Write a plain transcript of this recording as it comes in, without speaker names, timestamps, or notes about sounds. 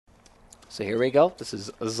So here we go. This is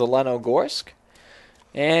Zelenogorsk.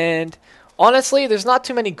 And honestly, there's not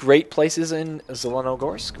too many great places in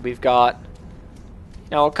Zelenogorsk. We've got,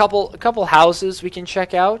 you know, a couple houses we can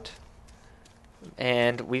check out.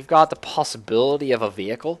 And we've got the possibility of a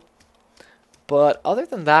vehicle. But other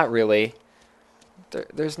than that, really,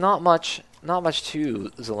 there's not much to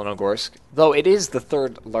Zelenogorsk, though it is the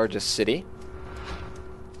third largest city.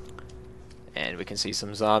 And we can see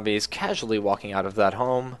some zombies casually walking out of that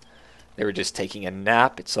home. They were just taking a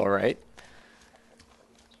nap. It's alright.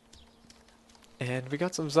 And we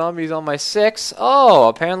got some zombies on my 6. Oh,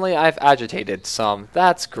 apparently I've agitated some.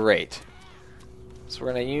 That's great. So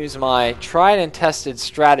we're going to use my tried and tested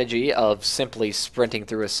strategy of simply sprinting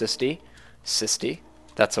through a city.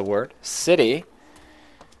 That's a word. City.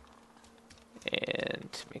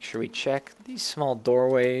 And make sure we check these small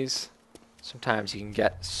doorways. Sometimes you can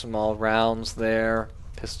get small rounds there.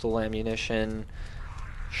 Pistol ammunition.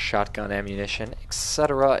 Shotgun ammunition,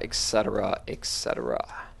 etc., etc., etc.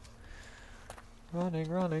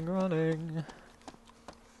 Running.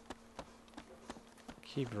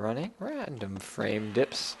 Keep running. Random frame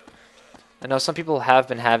dips. I know some people have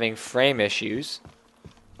been having frame issues.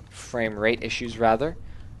 Frame rate issues, rather.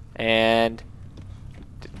 And...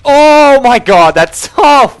 oh my god, that's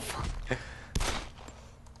tough!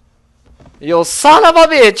 You son of a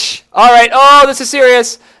bitch! Alright, oh, this is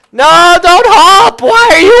serious! No, don't hop! Why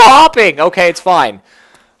are you hopping? Okay, it's fine.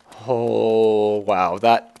 Oh, wow.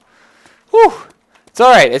 That... whew. It's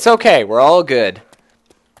alright. It's okay. We're all good.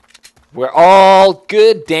 We're all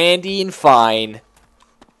good, dandy, and fine.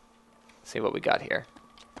 Let's see what we got here.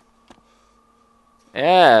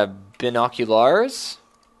 Yeah, binoculars.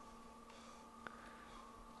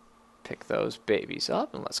 Pick those babies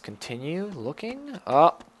up, and let's continue looking.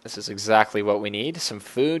 Oh, this is exactly what we need. Some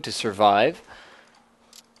food to survive.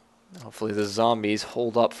 Hopefully the zombies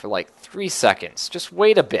hold up for like 3 seconds. Just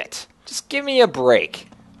wait a bit. Just give me a break.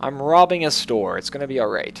 I'm robbing a store. It's going to be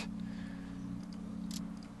alright.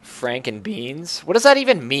 Frank and beans? What does that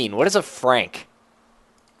even mean? What is a Frank?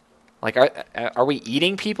 Like, are we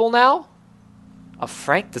eating people now? A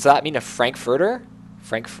Frank? Does that mean a Frankfurter?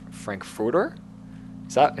 Frankfurter?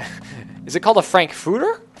 Is that... is it called a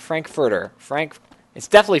Frankfurter? Frankfurter. It's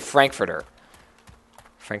definitely Frankfurter.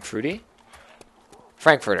 Frankfruity?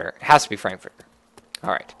 Frankfurter. It has to be Frankfurter.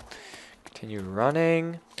 Alright. Continue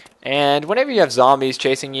running. And whenever you have zombies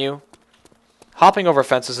chasing you, hopping over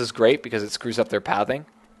fences is great because it screws up their pathing.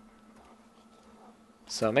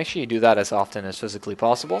 So make sure you do that as often as physically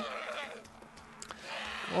possible.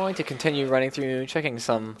 I'm going to continue running through, checking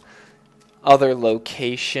some other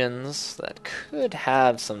locations that could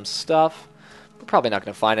have some stuff. We're probably not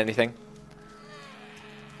going to find anything.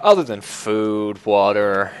 Other than food,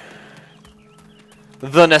 water...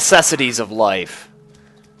 the necessities of life.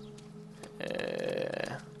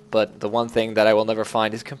 But the one thing that I will never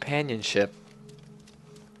find is companionship.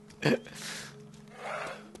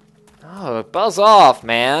 Oh, buzz off,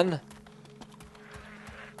 man.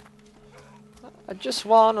 I just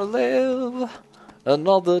want to live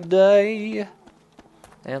another day.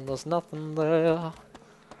 And there's nothing there.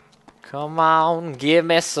 Come on, give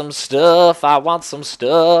me some stuff. I want some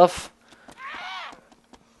stuff.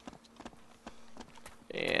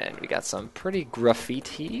 And we got some pretty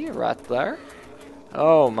graffiti right there.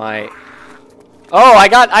 Oh my. Oh, I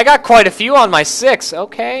got quite a few on my 6.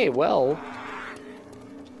 Okay, well.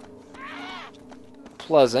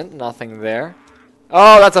 Pleasant, nothing there.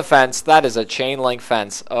 Oh, that's a fence. That is a chain link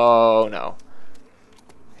fence. Oh no.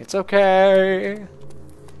 It's okay.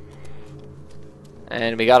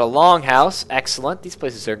 And we got a longhouse. Excellent. These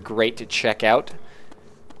places are great to check out.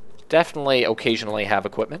 Definitely occasionally have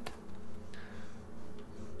equipment.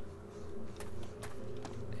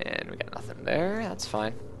 And we got nothing there. That's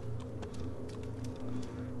fine.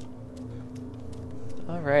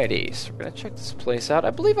 Alrighty, so we're gonna check this place out. I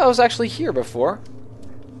believe I was actually here before.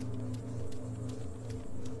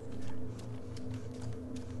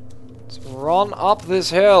 Let's run up this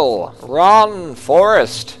hill. Run,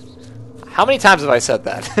 Forest. How many times have I said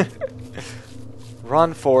that?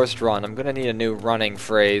 Run, Forest, run. I'm gonna need a new running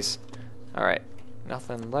phrase. Alright,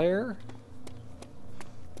 nothing there.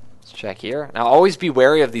 Let's check here. Now, always be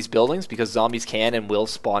wary of these buildings because zombies can and will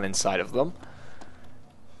spawn inside of them.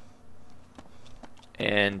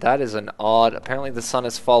 And that is an odd... apparently the sun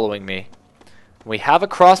is following me. We have a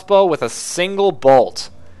crossbow with a single bolt.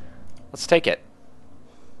 Let's take it.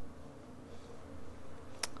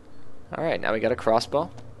 Alright, now we got a crossbow.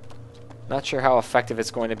 Not sure how effective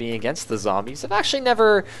it's going to be against the zombies. I've actually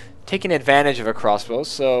never taken advantage of a crossbow,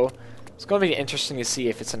 so it's going to be interesting to see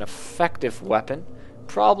if it's an effective weapon.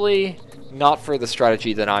 Probably not for the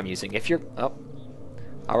strategy that I'm using. If you're... Oh.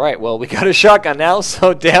 Alright, well, we got a shotgun now,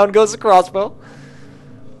 so down goes the crossbow.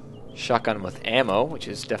 Shotgun with ammo, which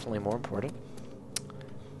is definitely more important.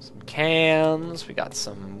 Some cans. We got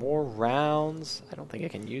some more rounds. I don't think I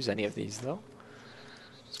can use any of these, though.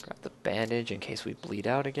 Let's grab the bandage in case we bleed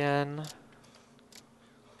out again.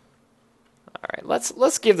 Alright,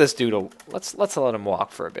 let's give this dude a... Let's let him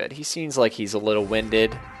walk for a bit. He seems like he's a little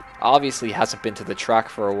winded. Obviously hasn't been to the track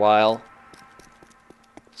for a while.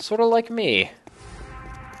 Sort of like me.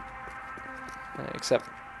 Except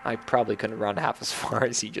I probably couldn't run half as far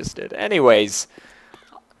as he just did. Anyways,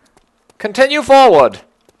 continue forward.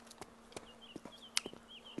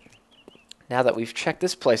 Now that we've checked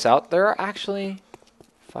this place out, there are actually,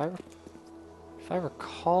 if I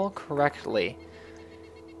recall correctly,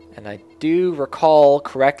 and I do recall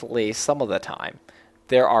correctly some of the time,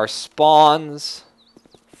 there are spawns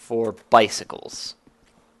for bicycles.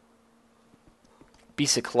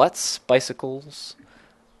 Bicycles.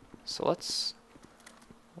 So let's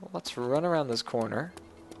run around this corner,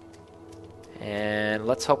 and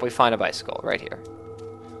let's hope we find a bicycle right here.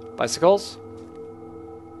 Bicycles?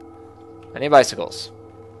 Any bicycles?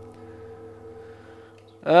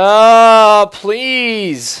 Oh,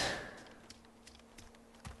 please!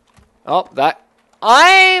 Oh, that...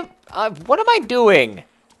 what am I doing?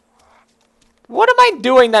 What am I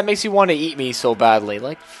doing that makes you want to eat me so badly?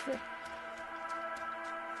 Like...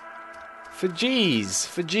 For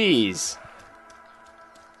jeez.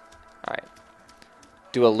 Alright.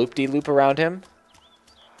 Do a loop-de-loop around him.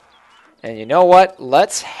 And you know what?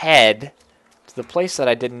 Let's head to the place that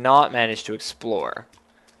I did not manage to explore.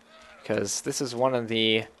 Because this is one of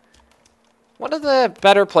the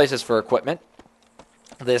better places for equipment.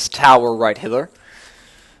 This tower right here.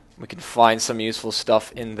 We can find some useful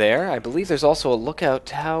stuff in there. I believe there's also a lookout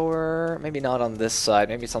tower. Maybe not on this side.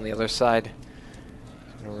 Maybe it's on the other side.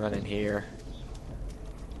 I'm gonna run in here.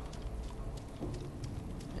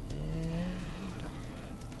 And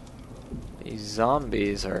these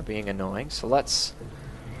zombies are being annoying, so let's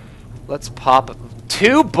pop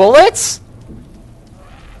 2 bullets?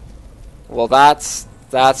 Well, that's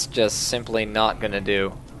just simply not gonna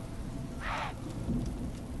do.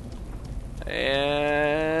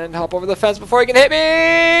 And hop over the fence before he can hit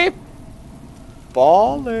me!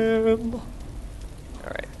 Ball him.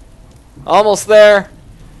 Alright. Almost there.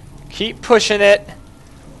 Keep pushing it.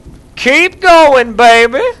 Keep going,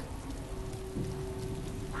 baby!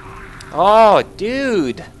 Oh,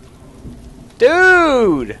 dude.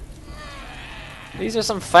 Dude! These are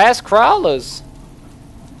some fast crawlers.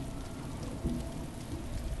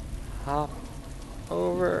 Hop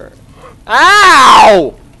over.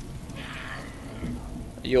 Ow!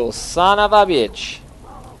 You son of a bitch.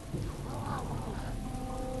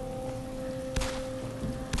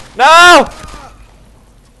 No!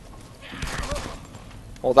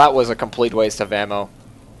 Well, that was a complete waste of ammo.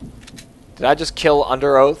 Did I just kill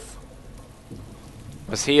under oath?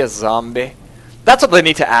 Was he a zombie? That's what they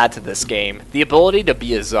need to add to this game. The ability to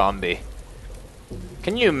be a zombie.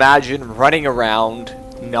 Can you imagine running around,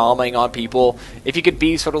 nomming on people? If you could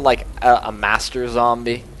be sort of like a master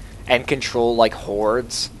zombie and control like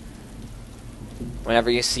hordes.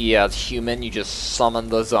 Whenever you see a human, you just summon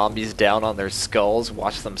the zombies down on their skulls,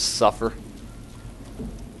 watch them suffer.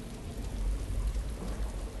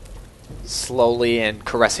 Slowly and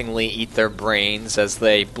caressingly eat their brains as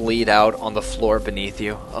they bleed out on the floor beneath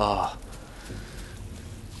you. Oh.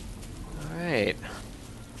 Alright.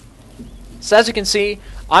 So as you can see,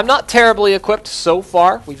 I'm not terribly equipped so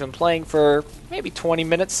far. We've been playing for maybe 20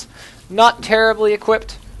 minutes. Not terribly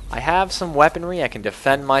equipped. I have some weaponry, I can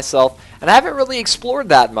defend myself, and I haven't really explored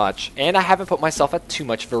that much, and I haven't put myself at too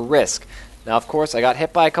much of a risk. Now, of course, I got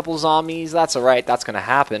hit by a couple zombies. That's alright, that's going to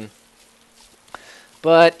happen.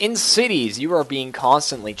 But in cities, you are being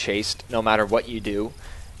constantly chased no matter what you do.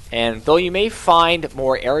 And though you may find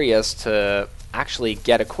more areas to actually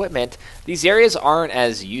get equipment, these areas aren't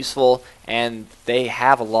as useful, and they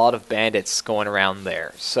have a lot of bandits going around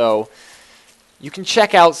there. So you can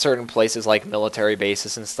check out certain places like military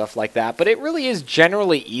bases and stuff like that, but it really is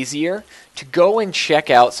generally easier to go and check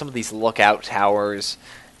out some of these lookout towers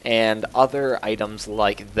and other items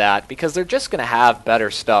like that, because they're just going to have better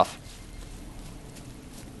stuff.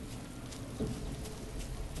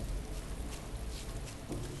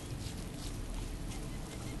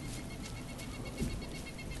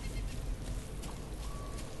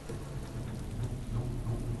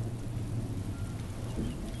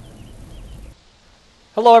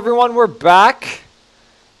 Hello everyone, we're back,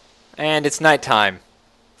 and it's nighttime.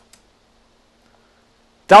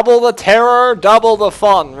 Double the terror, double the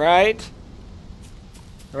fun, right?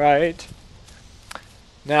 Right.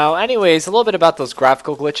 Now, anyways, a little bit about those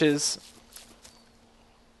graphical glitches.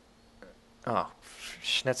 Oh,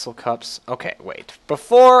 schnitzel cups. Okay, wait.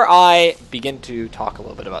 Before I begin to talk a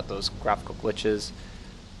little bit about those graphical glitches,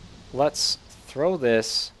 let's throw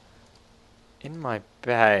this in my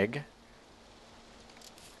bag.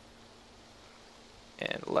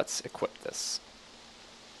 And let's equip this.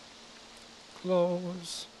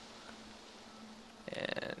 Close.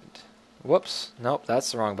 And whoops. Nope,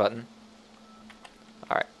 that's the wrong button.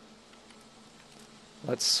 Alright.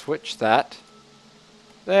 Let's switch that.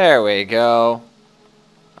 There we go.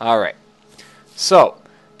 Alright. So,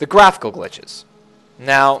 the graphical glitches.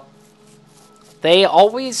 Now, they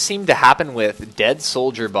always seem to happen with dead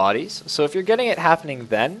soldier bodies. So if you're getting it happening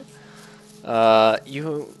then,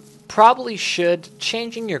 you probably should.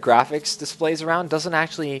 Changing your graphics displays around doesn't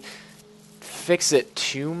actually fix it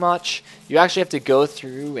too much. You actually have to go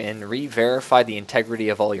through and re-verify the integrity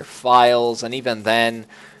of all your files, and even then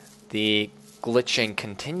the glitching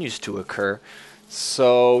continues to occur.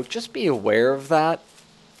 So just be aware of that.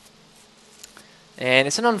 And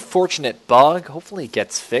it's an unfortunate bug. Hopefully it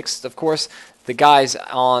gets fixed. Of course, the guys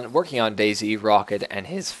working on DayZ, Rocket, and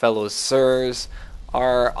his fellow sirs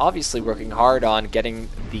are obviously working hard on getting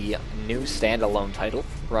the new standalone title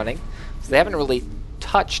running. So they haven't really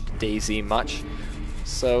touched DayZ much.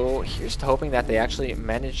 So here's to hoping that they actually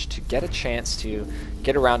manage to get a chance to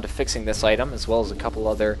get around to fixing this item, as well as a couple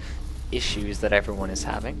other issues that everyone is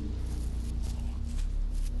having.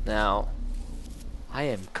 Now, I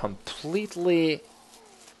am completely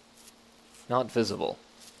not visible,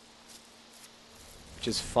 which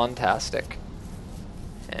is fantastic.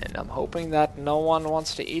 And I'm hoping that no one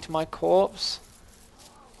wants to eat my corpse.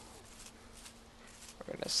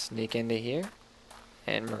 We're going to sneak into here,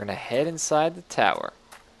 and we're going to head inside the tower.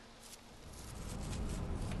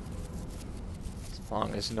 As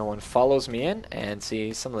long as no one follows me in. And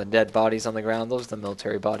see some of the dead bodies on the ground. Those are the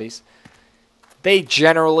military bodies. They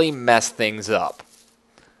generally mess things up.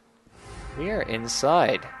 We are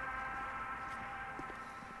inside.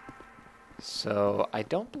 So I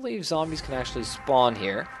don't believe zombies can actually spawn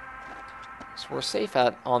here. So we're safe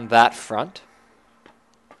on that front.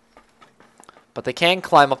 But they can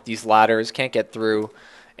climb up these ladders, can't get through.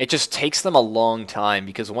 It just takes them a long time,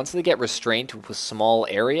 because once they get restrained to a small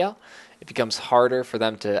area, it becomes harder for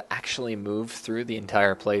them to actually move through the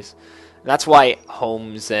entire place. And that's why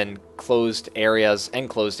homes and enclosed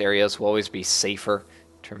areas will always be safer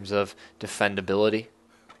in terms of defendability.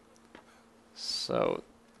 So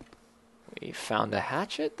we found a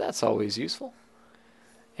hatchet. That's always useful.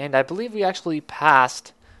 And I believe we actually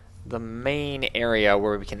passed the main area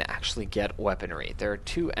where we can actually get weaponry. There are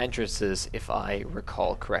two entrances, if I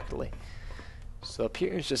recall correctly. So up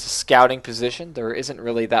here is just a scouting position. There isn't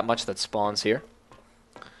really that much that spawns here.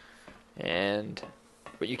 And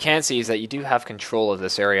what you can see is that you do have control of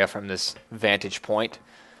this area from this vantage point.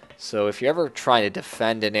 So if you're ever trying to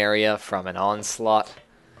defend an area from an onslaught,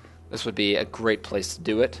 this would be a great place to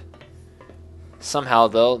do it. Somehow,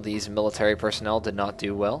 though, these military personnel did not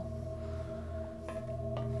do well.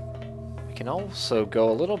 We can also go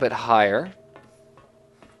a little bit higher.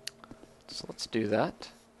 So let's do that,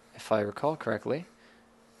 if I recall correctly.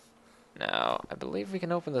 Now, I believe we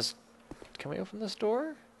can open this. Can we open this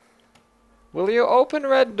door? Will you open,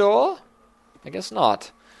 red door? I guess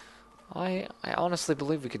not. I honestly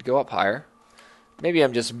believe we could go up higher. Maybe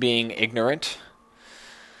I'm just being ignorant.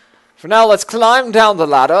 For now, let's climb down the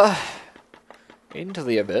ladder into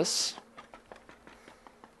the abyss.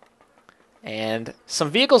 And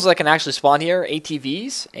some vehicles that can actually spawn here,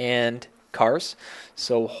 ATVs and cars.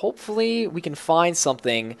 So hopefully we can find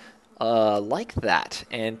something like that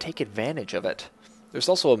and take advantage of it. There's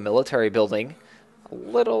also a military building a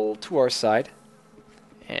little to our side.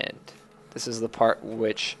 And this is the part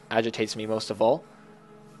which agitates me most of all.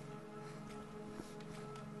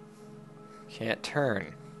 Can't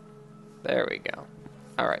turn. There we go.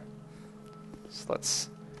 Alright. So let's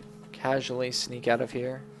casually sneak out of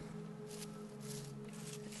here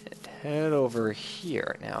and head over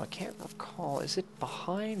here. Now, I can't recall, is it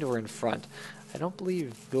behind or in front? I don't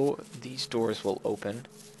believe these doors will open.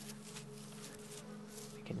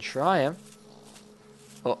 We can try them.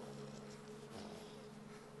 Oh.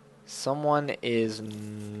 Someone is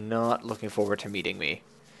not looking forward to meeting me.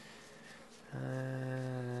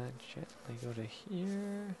 Gently go to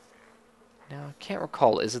here. Now, I can't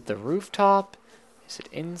recall. Is it the rooftop? Is it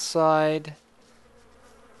inside?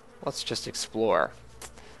 Let's just explore.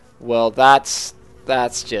 Well, that's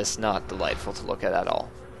just not delightful to look at all.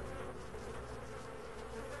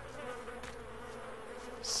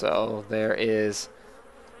 So, there is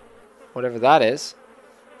whatever that is.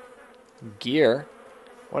 Gear.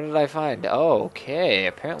 What did I find? Oh, okay.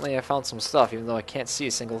 Apparently I found some stuff, even though I can't see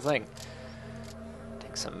a single thing.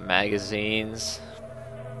 Take some magazines.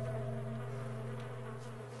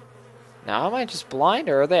 Now, am I just blind,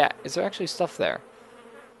 or is there actually stuff there?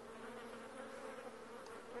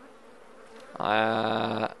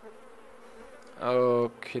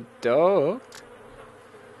 Okie doke.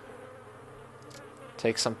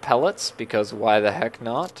 Take some pellets, because why the heck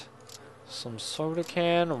not? Some soda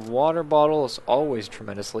can, water bottle is always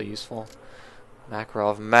tremendously useful.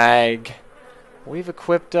 Makarov mag. We've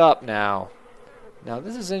equipped up now. Now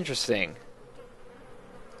this is interesting.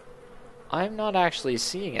 I'm not actually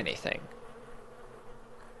seeing anything.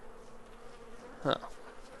 Huh.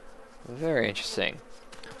 Very interesting.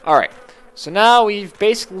 Alright, so now we've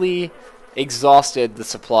basically exhausted the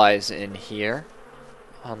supplies in here.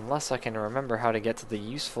 Unless I can remember how to get to the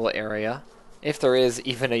useful area. If there is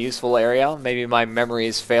even a useful area. Maybe my memory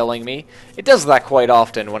is failing me. It does that quite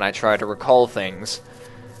often when I try to recall things.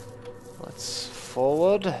 Let's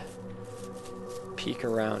forward. Peek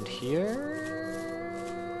around here.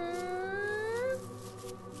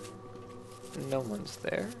 No one's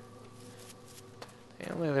there.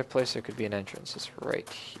 The only other place there could be an entrance is right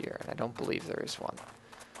here. And I don't believe there is one.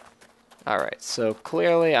 Alright, so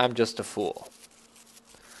clearly I'm just a fool.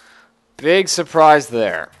 Big surprise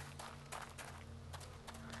there.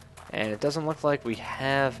 And it doesn't look like we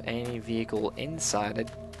have any vehicle inside.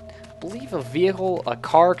 I believe a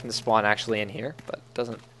car can spawn actually in here, but it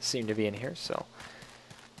doesn't seem to be in here, so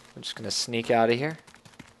I'm just going to sneak out of here.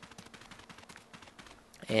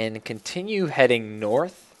 And continue heading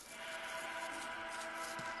north.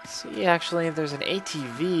 See actually if there's an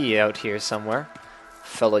ATV out here somewhere.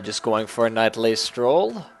 Fella just going for a nightly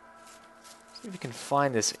stroll. See if we can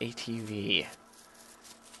find this ATV.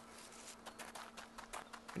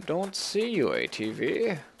 Don't see you,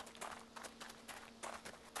 ATV.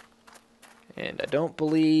 And I don't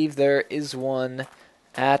believe there is one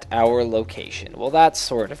at our location. Well, that's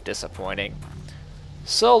sort of disappointing.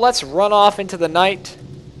 So let's run off into the night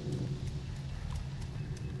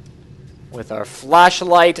with our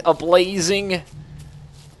flashlight ablazing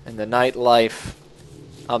and the nightlife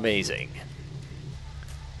amazing.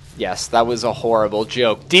 Yes, that was a horrible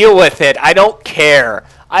joke. Deal with it. I don't care.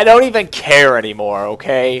 I don't even care anymore,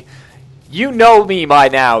 okay? You know me by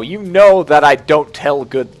now. You know that I don't tell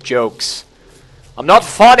good jokes. I'm not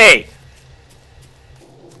funny.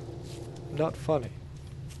 I'm not funny.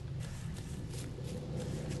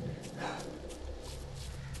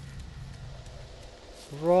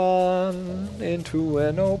 Run into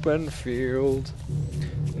an open field.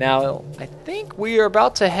 Now, I think we are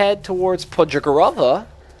about to head towards Podgorova,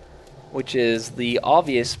 which is the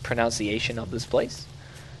obvious pronunciation of this place.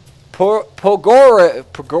 Podgorivka.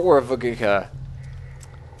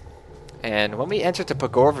 And when we enter to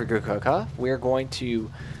Podgorivka, we're going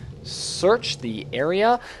to search the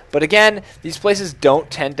area. But again, these places don't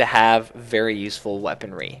tend to have very useful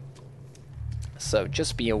weaponry. So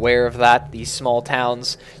just be aware of that. These small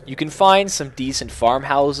towns, you can find some decent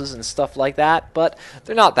farmhouses and stuff like that, but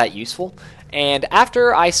they're not that useful. And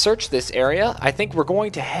after I search this area, I think we're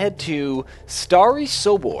going to head to Stary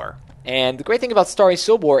Sobor. And the great thing about Stary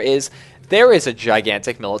Sobor is there is a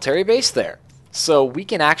gigantic military base there. So we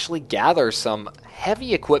can actually gather some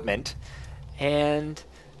heavy equipment and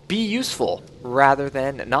be useful rather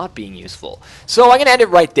than not being useful. So I'm going to end it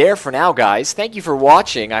right there for now, guys. Thank you for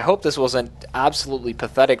watching. I hope this wasn't absolutely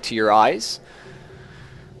pathetic to your eyes.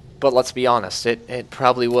 But let's be honest, it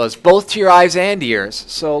probably was, both to your eyes and ears.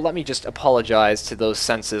 So let me just apologize to those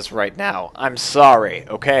senses right now. I'm sorry,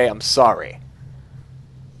 okay? I'm sorry.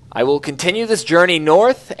 I will continue this journey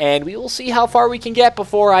north, and we will see how far we can get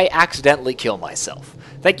before I accidentally kill myself.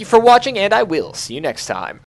 Thank you for watching, and I will see you next time.